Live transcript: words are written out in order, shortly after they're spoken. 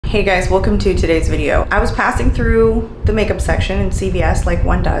Hey guys, welcome to today's video. I was passing through the makeup section in CVS like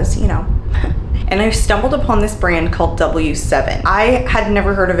one does, you know, and I stumbled upon this brand called W7. I had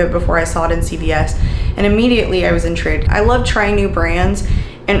never heard of it before I saw it in CVS, and immediately I was intrigued. I love trying new brands,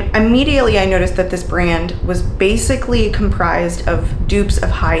 and immediately I noticed that this brand was basically comprised of dupes of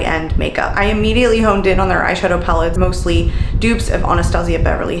high-end makeup. I immediately honed in on their eyeshadow palettes, mostly dupes of Anastasia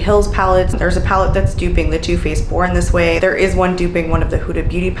Beverly Hills palettes. There's a palette that's duping the Too Faced Born This Way. There is one duping one of the Huda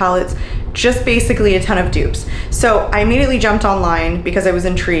Beauty palettes. Just basically a ton of dupes. So I immediately jumped online because I was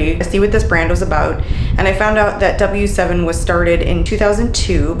intrigued to see what this brand was about, and I found out that W7 was started in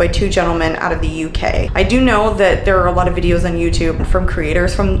 2002 by two gentlemen out of the UK. I do know that there are a lot of videos on YouTube from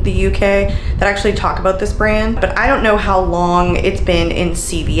creators from the UK that actually talk about this brand, but I don't know how long it's been in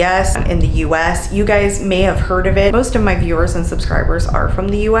CVS in the US. You guys may have heard of it. Most of my viewers and subscribers are from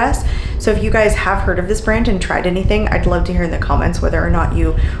the US, so if you guys have heard of this brand and tried anything, I'd love to hear in the comments whether or not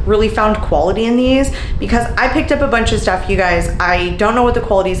you really found quality in these, because I picked up a bunch of stuff, you guys. I don't know what the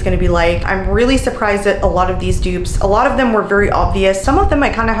quality is going to be like. I'm really surprised at a lot of these dupes. A lot of them were very obvious. Some of them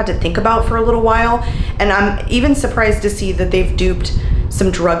I kind of had to think about for a little while, and I'm even surprised to see that they've duped some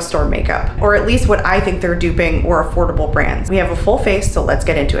drugstore makeup, or at least what I think they're duping were affordable brands. We have a full face, so let's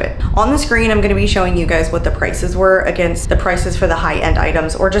get into it. On the screen, I'm going to be showing you guys what the prices were against the prices for the high-end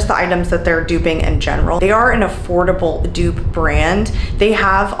items, or just the items that they're duping in general. They are an affordable dupe brand. They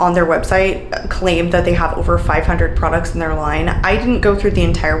have on their website claimed that they have over 500 products in their line. I didn't go through the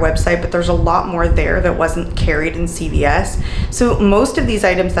entire website, but there's a lot more there that wasn't carried in CVS. So most of these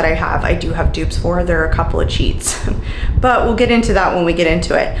items that I do have dupes for. There are a couple of cheats, but we'll get into that when we get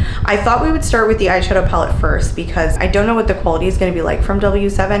into it. I thought we would start with the eyeshadow palette first because I don't know what the quality is going to be like from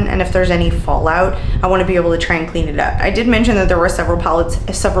W7, and if there's any fallout, I want to be able to try and clean it up. I did mention that there were several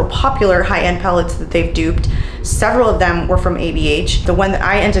popular high-end palettes that they've duped. Several of them were from ABH. The one that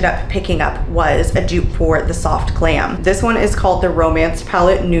I ended up picking up was a dupe for the Soft Glam. This one is called the Romance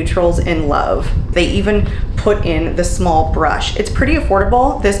Palette Neutrals in Love. They even put in the small brush. It's pretty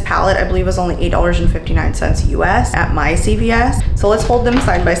affordable. This palette I believe was only $8.59 US at my CVS. So let's hold them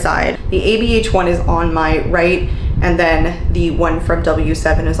side by side. The ABH one is on my right, and then the one from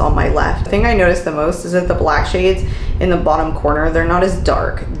W7 is on my left. The thing I noticed the most is that the black shades in the bottom corner, they're not as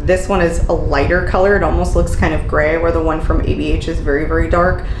dark. This one is a lighter color. It almost looks kind of gray, where the one from ABH is very, very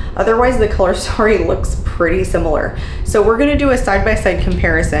dark. Otherwise, the color story looks pretty similar. So we're gonna do a side-by-side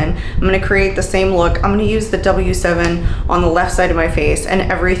comparison. I'm gonna create the same look. I'm gonna use the W7 on the left side of my face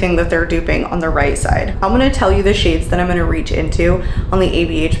and everything that they're duping on the right side. I'm gonna tell you the shades that I'm gonna reach into on the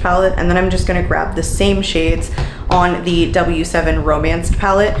ABH palette, and then I'm just gonna grab the same shades on the W7 Romanced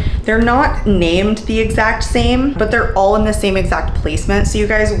palette. They're not named the exact same, but they're all in the same exact placement, so you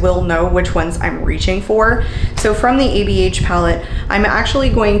guys will know which ones I'm reaching for. So from the ABH palette, I'm actually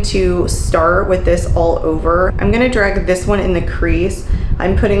going to start with this all over. I'm gonna drag this one in the crease.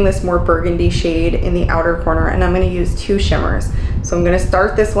 I'm putting this more burgundy shade in the outer corner, and I'm gonna use two shimmers. So I'm gonna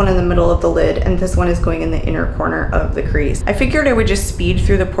start this one in the middle of the lid, and this one is going in the inner corner of the crease. I figured I would just speed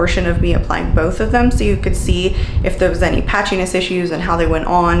through the portion of me applying both of them so you could see if there was any patchiness issues and how they went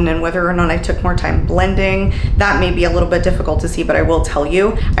on, and whether or not I took more time blending. That may be a little bit difficult to see, but I will tell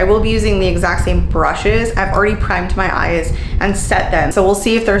you, I will be using the exact same brushes. I've already primed my eyes and set them, so we'll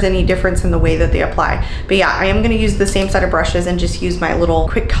see if there's any difference in the way that they apply. But yeah, I am gonna use the same set of brushes and just use my little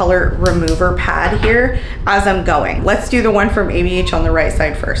quick color remover pad here as I'm going. Let's do the one from ABH on the right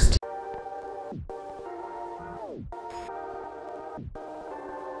side first.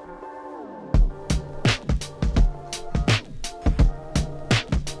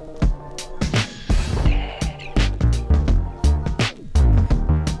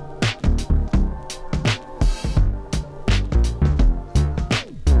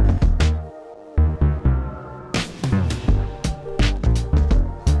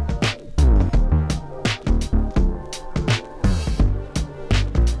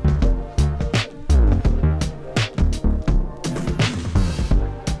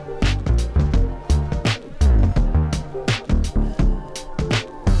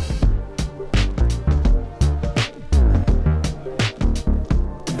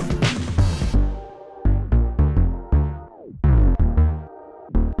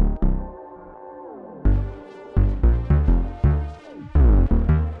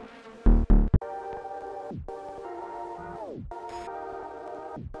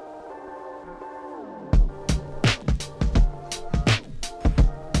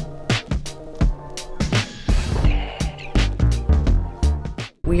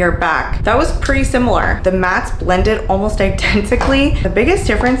 your back. That was pretty similar. The mattes blended almost identically. The biggest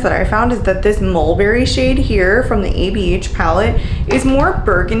difference that I found is that this mulberry shade here from the ABH palette is more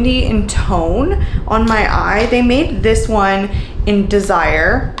burgundy in tone on my eye. They made this one in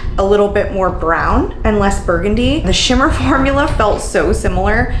Desire a little bit more brown and less burgundy. The shimmer formula felt so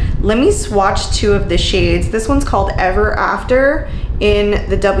similar. Let me swatch two of the shades. This one's called Ever After in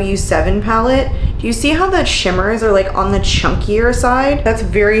the W7 palette. Do you see how the shimmers are like on the chunkier side? That's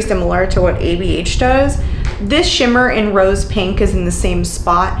very similar to what ABH does. This shimmer in Rose Pink is in the same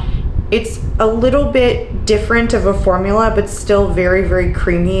spot. It's a little bit different of a formula, but still very, very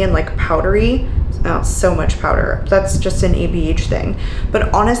creamy and like powdery. Oh, so much powder. That's just an ABH thing.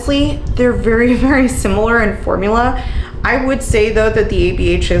 But honestly, they're very, very similar in formula. I would say though that the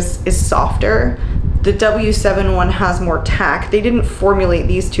ABH is softer. The W7 one has more tack. They didn't formulate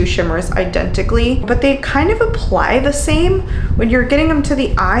these two shimmers identically, but they kind of apply the same. When you're getting them to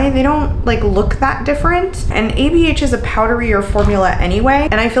the eye, they don't like look that different. And ABH is a powderier formula anyway.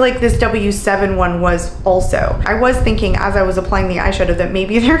 And I feel like this W7 one was also. I was thinking as I was applying the eyeshadow that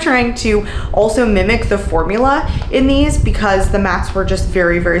maybe they're trying to also mimic the formula in these because the mattes were just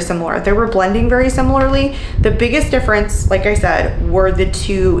very, very similar. They were blending very similarly. The biggest difference, like I said, were the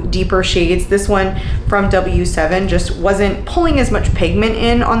two deeper shades. This one from W7 just wasn't pulling as much pigment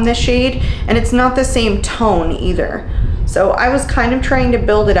in on this shade, and it's not the same tone either. So I was kind of trying to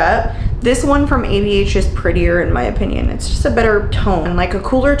build it up. This one from ABH is prettier in my opinion. It's just a better tone, like a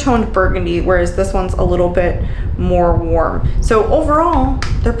cooler toned burgundy, whereas this one's a little bit more warm. So overall,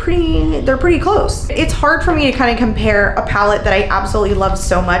 they're pretty close. It's hard for me to kind of compare a palette that I absolutely love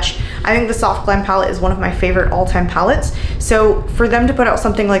so much. I think the Soft Glam palette is one of my favorite all-time palettes. So for them to put out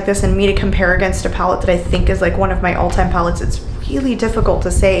something like this and me to compare against a palette that I think is like one of my all-time palettes, it's really difficult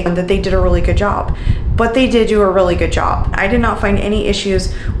to say that they did a really good job. But they did do a really good job. I did not find any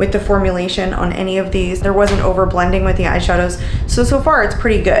issues with the formulation on any of these. There wasn't over blending with the eyeshadows. So far it's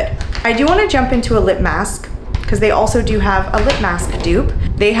pretty good. I do want to jump into a lip mask because they also do have a lip mask dupe.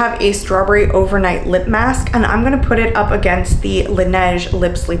 They have a Strawberry Overnight Lip Mask, and I'm gonna put it up against the Laneige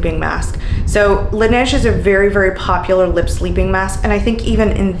Lip Sleeping Mask. So Laneige is a very, very popular lip sleeping mask, and I think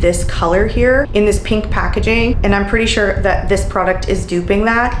even in this color here, in this pink packaging, and I'm pretty sure that this product is duping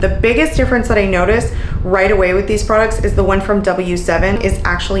that. The biggest difference that I noticed right away with these products is the one from W7 is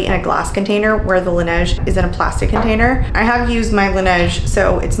actually in a glass container where the Laneige is in a plastic container. I have used my Laneige,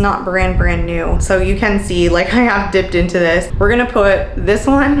 so it's not brand new. So you can see, like, I have dipped into this. We're gonna put this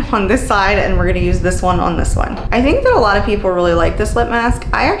one on this side and we're gonna use this one on this one. I think that a lot of people really like this lip mask.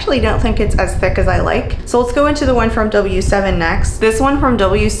 I actually don't think it's as thick as I like. So let's go into the one from W7 next. This one from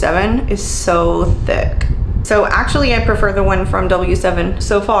W7 is so thick. So actually I prefer the one from W7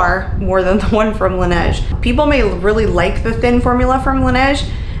 so far more than the one from Laneige. People may really like the thin formula from Laneige,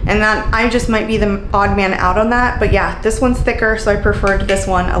 and that I just might be the odd man out on that, but yeah, this one's thicker, so I preferred this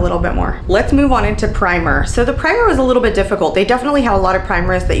one a little bit more. Let's move on into primer. So the primer was a little bit difficult. They definitely had a lot of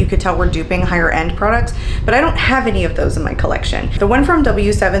primers that you could tell were duping higher end products, but I don't have any of those in my collection. The one from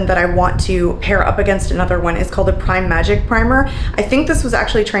W7 that I want to pair up against another one is called the Prime Magic Primer. I think this was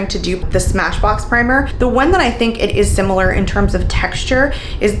actually trying to dupe the Smashbox primer. The one that I think it is similar in terms of texture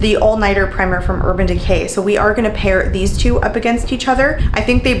is the All Nighter primer from Urban Decay. So we are gonna pair these two up against each other. I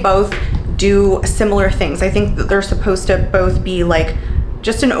think they both do similar things. I think that they're supposed to both be like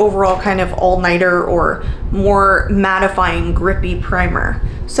just an overall kind of all-nighter or more mattifying grippy primer.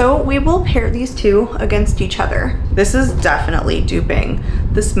 So we will pair these two against each other. This is definitely duping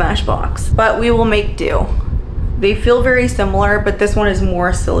the Smashbox, but we will make do. They feel very similar, but this one is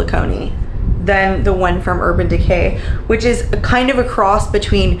more silicone-y than the one from Urban Decay, which is kind of a cross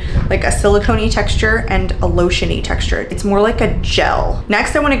between like a silicone-y texture and a lotion-y texture. It's more like a gel.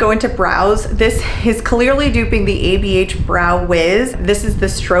 Next, I want to go into brows. This is clearly duping the ABH Brow Wiz. This is the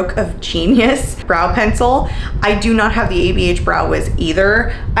Stroke of Genius brow pencil. I do not have the ABH Brow Wiz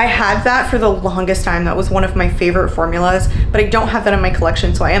either. I had that for the longest time. That was one of my favorite formulas, but I don't have that in my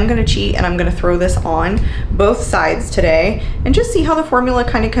collection, so I am gonna cheat and I'm gonna throw this on both sides today and just see how the formula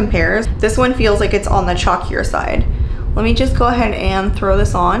kind of compares. This one feels like it's on the chalkier side. Let me just go ahead and throw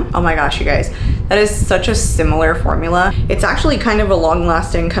this on. Oh my gosh, you guys, that is such a similar formula. It's actually kind of a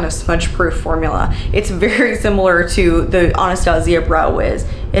long-lasting, kind of smudge-proof formula. It's very similar to the Anastasia Brow Wiz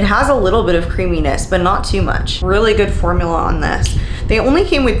It has a little bit of creaminess, but not too much. Really good formula on this. They only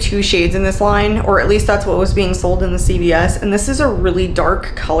came with 2 shades in this line, or at least that's what was being sold in the CVS, and this is a really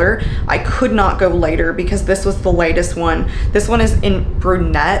dark color. I could not go lighter because this was the lightest one. This one is in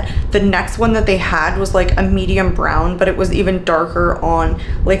Brunette. The next one that they had was like a medium brown, but it was even darker on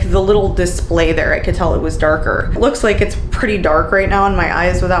like the little display there. I could tell it was darker. It looks like it's pretty dark right now in my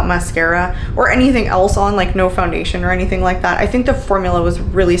eyes without mascara or anything else on, like no foundation or anything like that. I think the formula was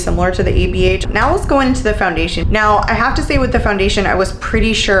really similar to the ABH. Now let's go into the foundation. Now I have to say with the foundation, I was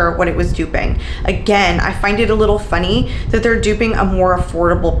pretty sure what it was duping. Again, I find it a little funny that they're duping a more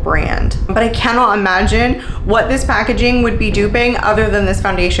affordable brand, but I cannot imagine what this packaging would be duping other than this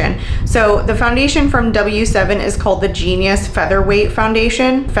foundation. So the foundation from W7 is called the Genius Featherweight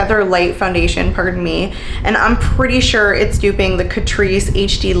Foundation, Feather Light Foundation, pardon me, and I'm pretty sure it's duping the Catrice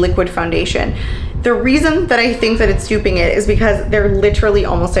HD Liquid Foundation. The reason that I think that it's duping it is because they're literally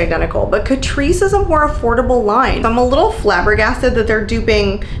almost identical, but Catrice is a more affordable line. I'm a little flabbergasted that they're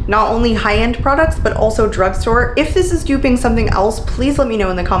duping not only high-end products, but also drugstore. If this is duping something else, please let me know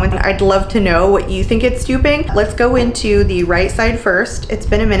in the comments. I'd love to know what you think it's duping. Let's go into the right side first. It's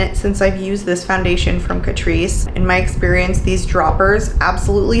been a minute since I've used this foundation from Catrice. In my experience, these droppers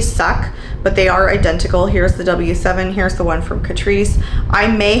absolutely suck, but they are identical. Here's the W7, here's the one from Catrice. I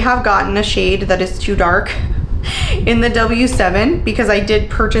may have gotten a shade that is too dark in the W7 because I did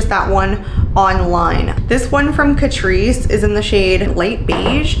purchase that one online. This one from Catrice is in the shade Light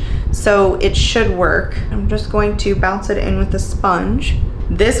Beige, so it should work. I'm just going to bounce it in with the sponge.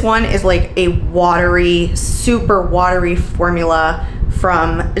 This one is like a watery, super watery formula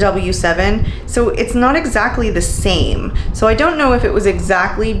from W7, so it's not exactly the same. So I don't know if it was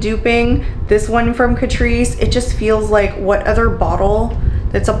exactly duping this one from Catrice. It just feels like, what other bottle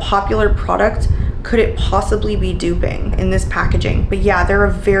that's a popular product could it possibly be duping in this packaging? But yeah, they're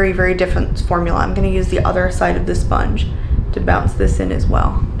a very, very different formula. I'm gonna use the other side of the sponge to bounce this in as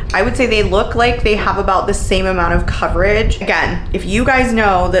well. I would say they look like they have about the same amount of coverage. Again, if you guys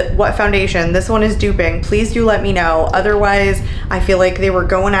know that what foundation this one is duping, please do let me know. Otherwise, I feel like they were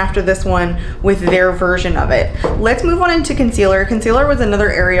going after this one with their version of it. Let's move on into concealer. Concealer was another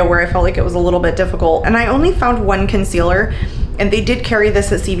area where I felt like it was a little bit difficult, and I only found one concealer, and they did carry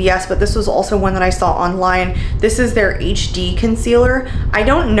this at CVS, but this was also one that I saw online. This is their HD concealer. I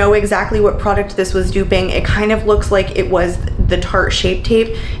don't know exactly what product this was duping. It kind of looks like it was the Tarte Shape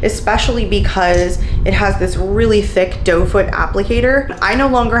Tape, especially because it has this really thick doe foot applicator. I no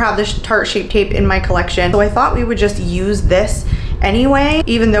longer have this Tarte Shape Tape in my collection, so I thought we would just use this anyway,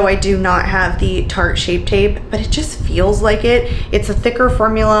 even though I do not have the Tarte Shape Tape, but it just feels like it. It's a thicker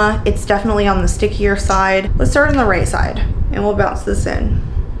formula. It's definitely on the stickier side. Let's start on the right side and we'll bounce this in.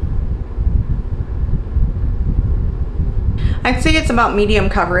 I'd say it's about medium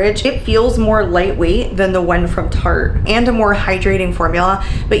coverage. It feels more lightweight than the one from Tarte and a more hydrating formula.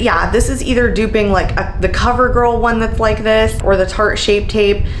 But yeah, this is either duping like the CoverGirl one that's like this or the Tarte Shape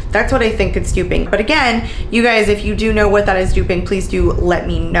Tape. That's what I think it's duping. But again, you guys, if you do know what that is duping, please do let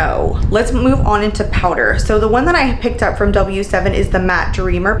me know. Let's move on into powder. So the one that I picked up from W7 is the Matte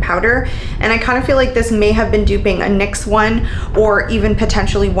Dreamer powder. And I kind of feel like this may have been duping a NYX one or even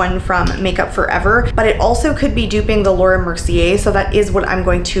potentially one from Makeup Forever. But it also could be duping the Laura Mercier, so that is what I'm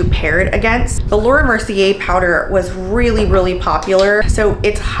going to pair it against. The Laura Mercier powder was really, really popular, so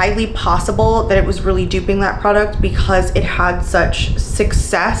it's highly possible that it was really duping that product because it had such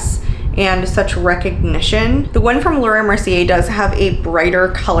success and such recognition. The one from Laura Mercier does have a brighter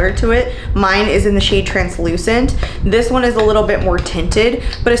color to it. Mine is in the shade Translucent. This one is a little bit more tinted,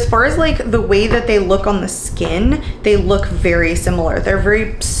 but as far as like the way that they look on the skin, they look very similar. They're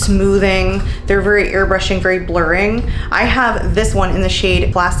very smoothing, they're very airbrushing, very blurring. I have this one in the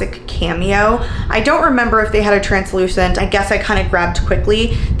shade Classic Cameo. I don't remember if they had a translucent. I guess I kind of grabbed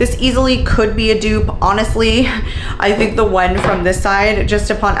quickly. This easily could be a dupe. Honestly, I think the one from this side, just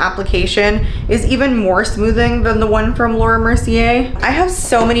upon application, is even more smoothing than the one from Laura Mercier. I have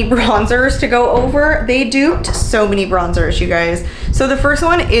so many bronzers to go over. They duped so many bronzers, you guys. So the first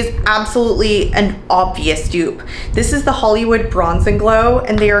one is absolutely an obvious dupe. This is the Hollywood Bronze and Glow,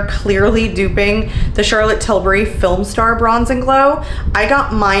 and they are clearly duping the Charlotte Tilbury Filmstar Bronze and Glow. I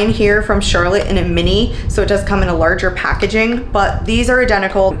got mine here from Charlotte in a mini, so it does come in a larger packaging, but these are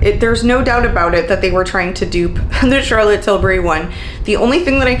identical. There's no doubt about it that they were trying to dupe the Charlotte Tilbury one. The only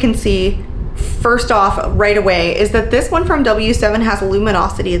thing that I can see first off right away is that this one from W7 has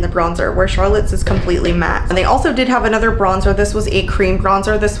luminosity in the bronzer, where Charlotte's is completely matte. And they also did have another bronzer. This was a cream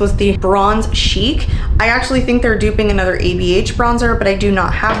bronzer. This was the Bronze Chic. I actually think they're duping another ABH bronzer, but I do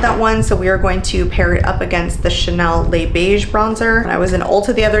not have that one, so we are going to pair it up against the Chanel Le Beige bronzer. I was in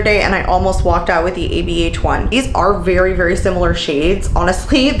Ulta the other day and I almost walked out with the ABH one. These are very, very similar shades.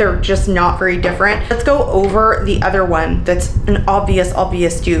 Honestly, they're just not very different. Let's go over the other one that's an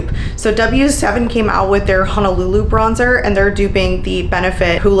obvious dupe. So W7 came out with their Honolulu bronzer and they're duping the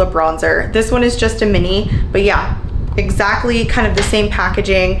Benefit Hoola Bronzer. This one is just a mini, but yeah, exactly kind of the same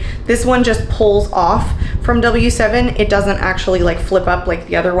packaging. This one just pulls off from W7. It doesn't actually like flip up like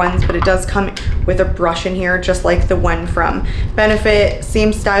the other ones, but it does come with a brush in here, just like the one from Benefit.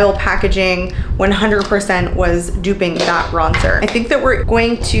 Same style packaging, 100% was duping that bronzer. I think that we're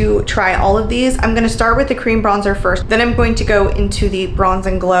going to try all of these. I'm gonna start with the cream bronzer first, then I'm going to go into the Bronze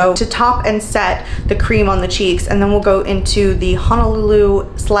and Glow to top and set the cream on the cheeks, and then we'll go into the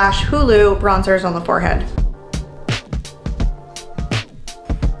Honolulu/Hulu bronzers on the forehead.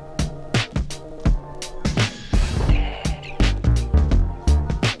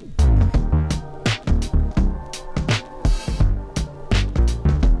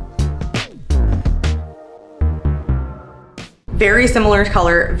 Very similar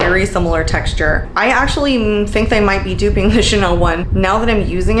color, very similar texture. I actually think they might be duping the Chanel one. Now that I'm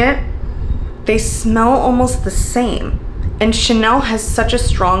using it, they smell almost the same. And Chanel has such a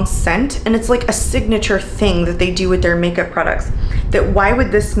strong scent, and it's like a signature thing that they do with their makeup products, that why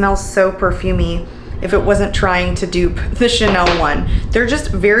would this smell so perfumey if it wasn't trying to dupe the Chanel one? They're just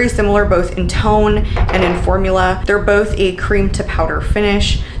very similar both in tone and in formula. They're both a cream to powder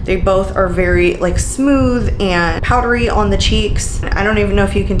finish. They both are very like smooth and powdery on the cheeks. I don't even know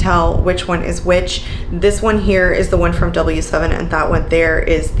if you can tell which one is which. This one here is the one from W7 and that one there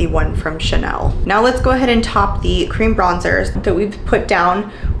is the one from Chanel. Now let's go ahead and top the cream bronzers that we've put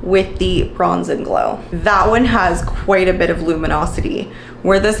down with the Bronze and Glow. That one has quite a bit of luminosity,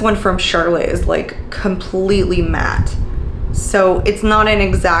 where this one from Charlotte is like completely matte. So it's not an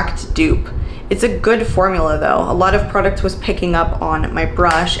exact dupe. It's a good formula though. A lot of product was picking up on my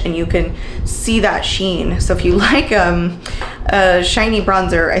brush and you can see that sheen. So if you like a shiny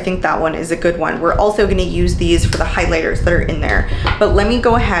bronzer, I think that one is a good one. We're also gonna use these for the highlighters that are in there. But let me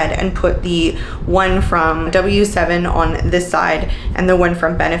go ahead and put the one from W7 on this side and the one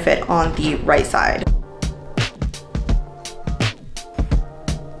from Benefit on the right side.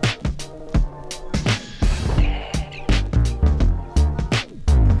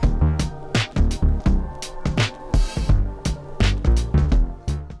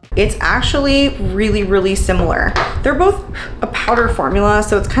 It's actually really, really similar. They're both a powder formula,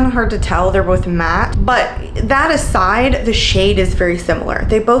 so it's kind of hard to tell. They're both matte, but that aside, the shade is very similar.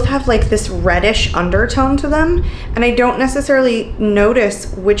 They both have like this reddish undertone to them, and I don't necessarily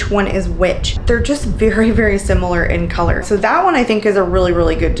notice which one is which. They're just very, very similar in color. So that one I think is a really,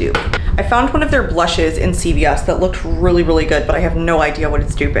 really good dupe. I found one of their blushes in CVS that looked really, really good, but I have no idea what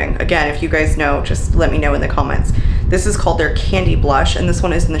it's duping. Again, if you guys know, just let me know in the comments. This is called their Candy Blush, and this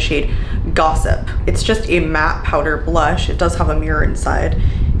one is in the shade Gossip. It's just a matte powder blush. It does have a mirror inside.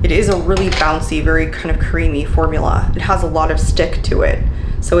 It is a really bouncy, very kind of creamy formula. It has a lot of stick to it.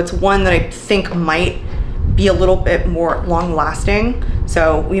 So it's one that I think might be a little bit more long lasting.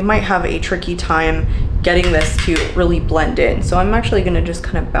 So we might have a tricky time getting this to really blend in. So I'm actually gonna just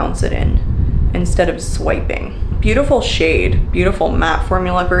kind of bounce it in instead of swiping. Beautiful shade, beautiful matte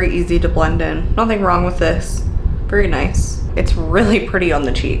formula, very easy to blend in. Nothing wrong with this. Very nice. It's really pretty on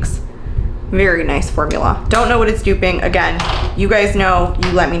the cheeks. Very nice formula. Don't know what it's duping. Again, you guys know,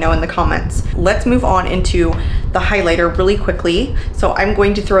 you let me know in the comments. Let's move on into the highlighter really quickly. So I'm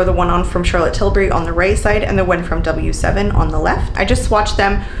going to throw the one on from Charlotte Tilbury on the right side and the one from W7 on the left. I just swatched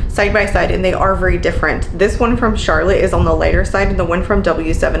them side by side and they are very different. This one from Charlotte is on the lighter side and the one from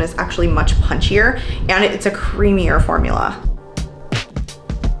W7 is actually much punchier and it's a creamier formula.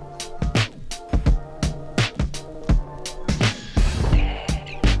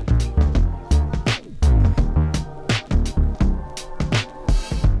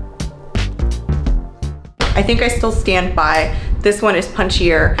 I think I still stand by this one is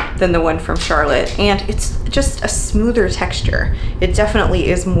punchier than the one from Charlotte, and it's just a smoother texture. It definitely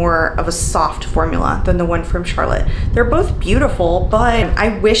is more of a soft formula than the one from Charlotte. They're both beautiful, but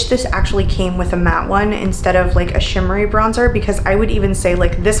I wish this actually came with a matte one instead of like a shimmery bronzer, because I would even say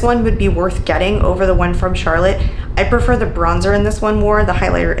like this one would be worth getting over the one from Charlotte. I prefer the bronzer in this one more, the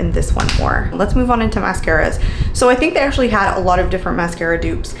highlighter in this one more. Let's move on into mascaras. So I think they actually had a lot of different mascara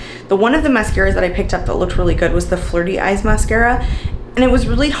dupes. The one of the mascaras that I picked up that looked really good was the Flirty Eyes mascara. And and it was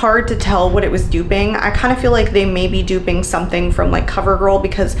really hard to tell what it was duping. I kind of feel like they may be duping something from like CoverGirl,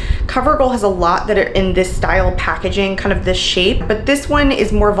 because CoverGirl has a lot that are in this style packaging, kind of this shape, but this one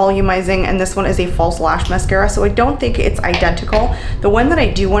is more volumizing and this one is a false lash mascara, so I don't think it's identical. The one that I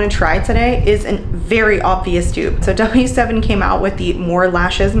do want to try today is a very obvious dupe. So W7 came out with the More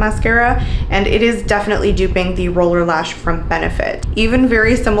Lashes mascara, and it is definitely duping the Roller Lash from Benefit. Even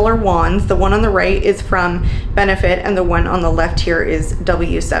very similar wands. The one on the right is from Benefit and the one on the left here is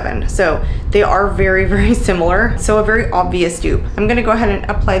W7. So they are very, very similar. So a very obvious dupe. I'm gonna go ahead and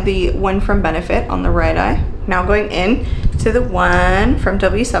apply the one from Benefit on the right eye. Now going in to the one from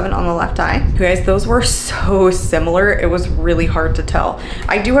W7 on the left eye. You guys, those were so similar. It was really hard to tell.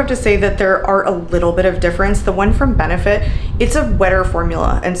 I do have to say that there are a little bit of difference. The one from Benefit, it's a wetter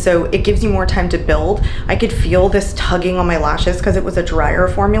formula, and so it gives you more time to build. I could feel this tugging on my lashes because it was a drier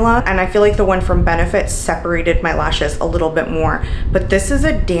formula, and I feel like the one from Benefit separated my lashes a little bit more. But this is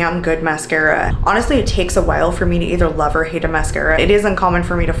a damn good mascara. Honestly, it takes a while for me to either love or hate a mascara. It is uncommon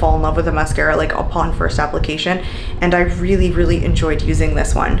for me to fall in love with a mascara like upon first application, and I really enjoyed using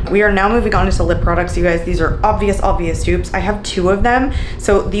this one. We are now moving on to lip products, you guys. These are obvious dupes. I have two of them.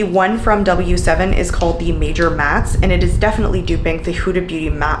 So the one from W7 is called the Major Mattes, and it is definitely duping the Huda Beauty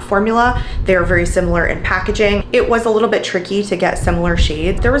matte formula. They are very similar in packaging. It was a little bit tricky to get similar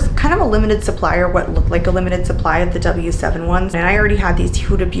shades. There was kind of a limited supply, or what looked like a limited supply of the W7 ones, and I already had these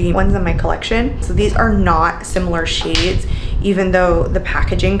Huda Beauty ones in my collection. So these are not similar shades, even though the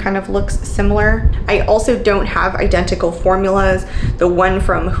packaging kind of looks similar. I also don't have identical formulas. The one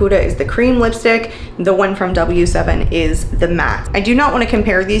from Huda is the cream lipstick. The one from W7 is the matte. I do not want to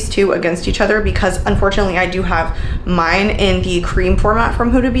compare these two against each other because unfortunately I do have mine in the cream format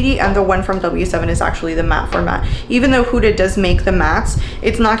from Huda Beauty, and the one from W7 is actually the matte format. Even though Huda does make the mattes,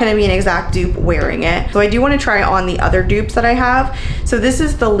 it's not going to be an exact dupe wearing it. So I do want to try on the other dupes that I have. So this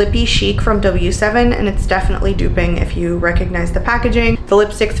is the Lippy Chic from W7, and it's definitely duping if you recognize the packaging. The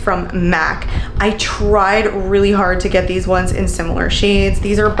lipsticks from MAC. I tried really hard to get these ones in similar shades.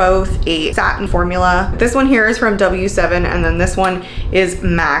 These are both a satin formula. This one here is from W7, and then this one is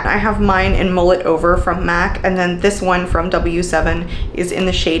MAC. I have mine in Mullet Over from MAC, and then this one from W7 is in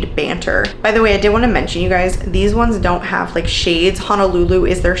the shade Banter. By the way, I did want to mention, you guys, these ones don't have like shades. Honolulu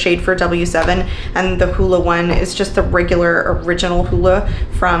is their shade for W7, and the Hoola one is just the regular original Hoola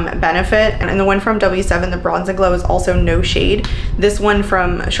from Benefit. And the one from W7, the Bronze and Glow, is also no shade. This one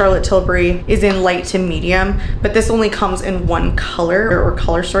from Charlotte Tilbury is in light to medium, but this only comes in one color or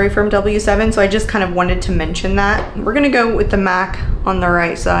color story from W7, so I just kind of wanted to mention that. We're gonna go with the MAC on the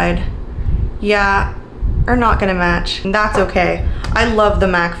right side. Yeah, are not gonna match. That's okay. I love the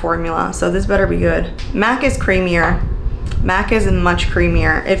MAC formula, so this better be good. MAC is creamier. MAC is much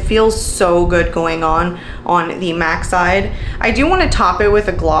creamier. It feels so good going on the MAC side. I do want to top it with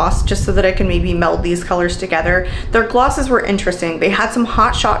a gloss just so that I can maybe meld these colors together. Their glosses were interesting. They had some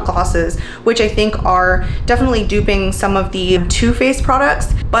hot shot glosses, which I think are definitely duping some of the Too Faced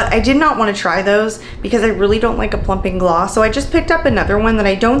products, but I did not want to try those because I really don't like a plumping gloss. So I just picked up another one that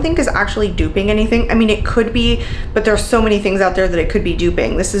I don't think is actually duping anything. I mean, it could be, but there's so many things out there that it could be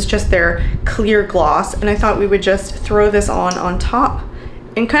duping. This is just their clear gloss, and I thought we would just throw this on top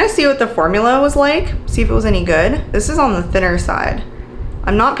and kind of see what the formula was like, see if it was any good. This is on the thinner side.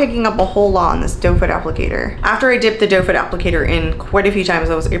 I'm not picking up a whole lot on this doe foot applicator. After I dipped the doe foot applicator in quite a few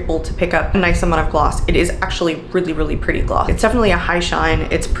times, I was able to pick up a nice amount of gloss. It is actually really pretty gloss. It's definitely a high shine.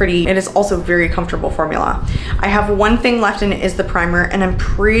 It's pretty. It is also very comfortable formula. I have one thing left, and it is the primer, and I'm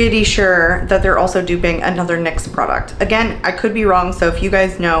pretty sure that they're also duping another NYX product. Again, I could be wrong, so if you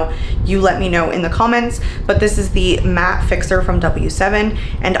guys know, you let me know in the comments, but this is the matte fixer from W7,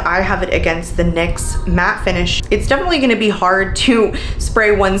 and I have it against the NYX matte finish. It's definitely going to be hard to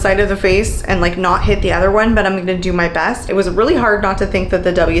spray one side of the face and like not hit the other one, but I'm gonna do my best. It was really hard not to think that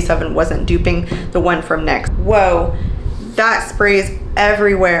the W7 wasn't duping the one from NYX. Whoa, that sprays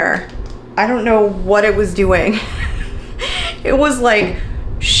everywhere. I don't know what it was doing. It was like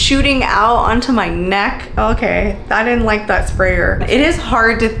shooting out onto my neck. Okay, I didn't like that sprayer. It is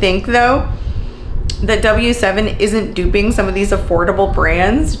hard to think though that W7 isn't duping some of these affordable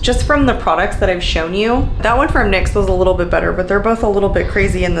brands just from the products that I've shown you. That one from NYX was a little bit better, but they're both a little bit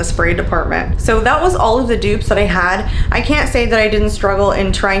crazy in the spray department. So that was all of the dupes that I had. I can't say that I didn't struggle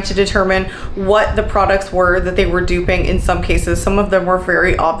in trying to determine what the products were that they were duping. In some cases, some of them were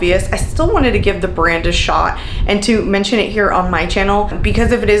very obvious. I still wanted to give the brand a shot and to mention it here on my channel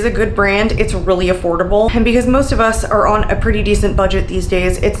because if it is a good brand, it's really affordable. And because most of us are on a pretty decent budget these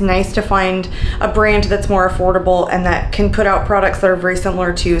days, it's nice to find a brand brand that's more affordable and that can put out products that are very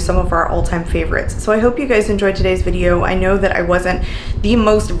similar to some of our all-time favorites. So I hope you guys enjoyed today's video. I know that I wasn't the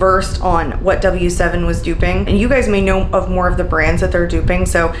most versed on what W7 was duping, and you guys may know of more of the brands that they're duping,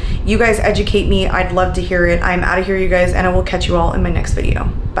 so you guys educate me. I'd love to hear it. I'm out of here, you guys, and I will catch you all in my next video.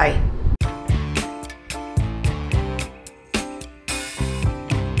 Bye.